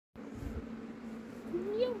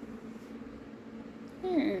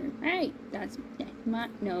Hey, that's my.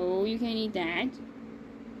 No, you can't eat that.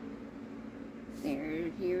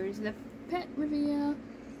 Here's the pet reveal.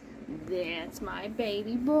 That's my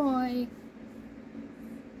baby boy.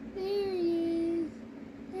 There he is.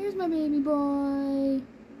 There's my baby boy.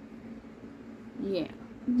 Yeah,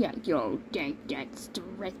 yo, that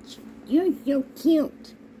stretch. You're so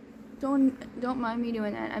cute. Don't mind me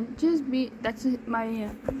doing that. I'm just that's my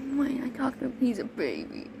I talked to him. He's a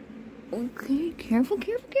baby. Okay, careful.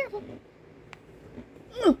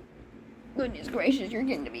 Ugh. Goodness gracious, you're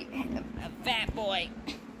getting to be a fat boy.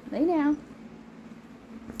 Lay down.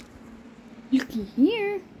 Looky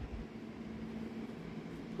here.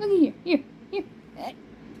 Looky here. Here.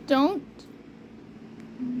 Don't.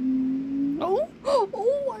 Oh,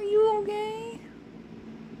 are you okay?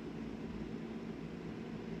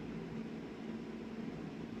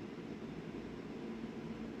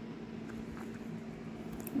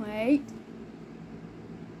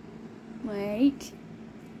 Wait.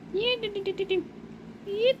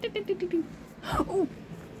 Oh.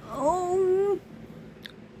 Oh.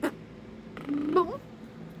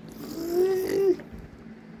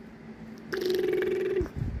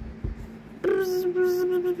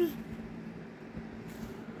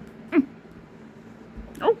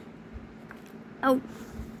 Oh.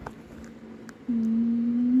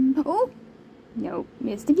 Oh. Nope.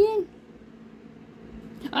 Missed again.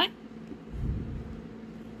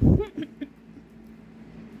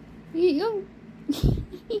 You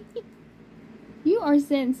you are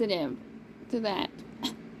sensitive to that.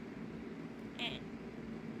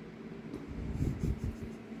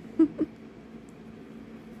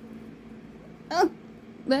 Oh,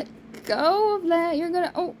 let go of that. You're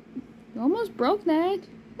gonna. Oh, you almost broke that.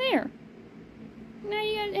 There. Now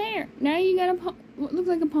you got hair. Now you got what looks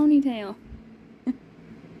like a ponytail.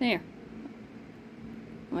 There.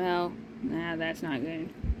 Well, nah, that's not good.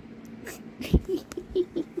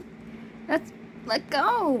 Let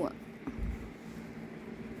go.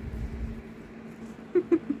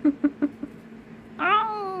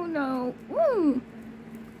 Oh no. Woo.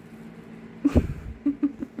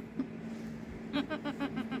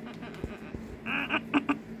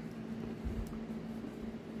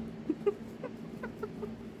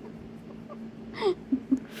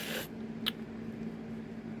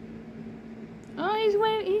 Oh,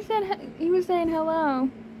 he was saying hello.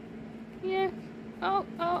 Yeah. Oh.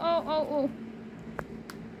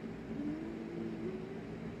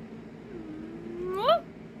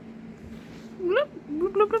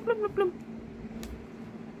 Bloop.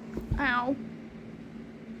 Ow.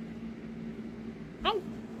 Ow.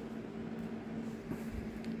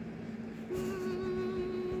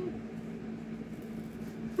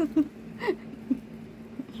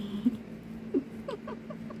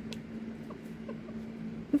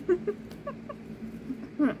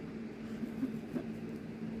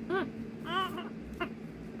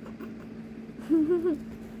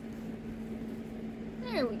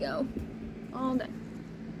 There we go. All done.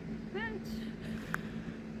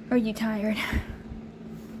 Are you tired?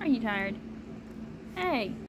 Hey.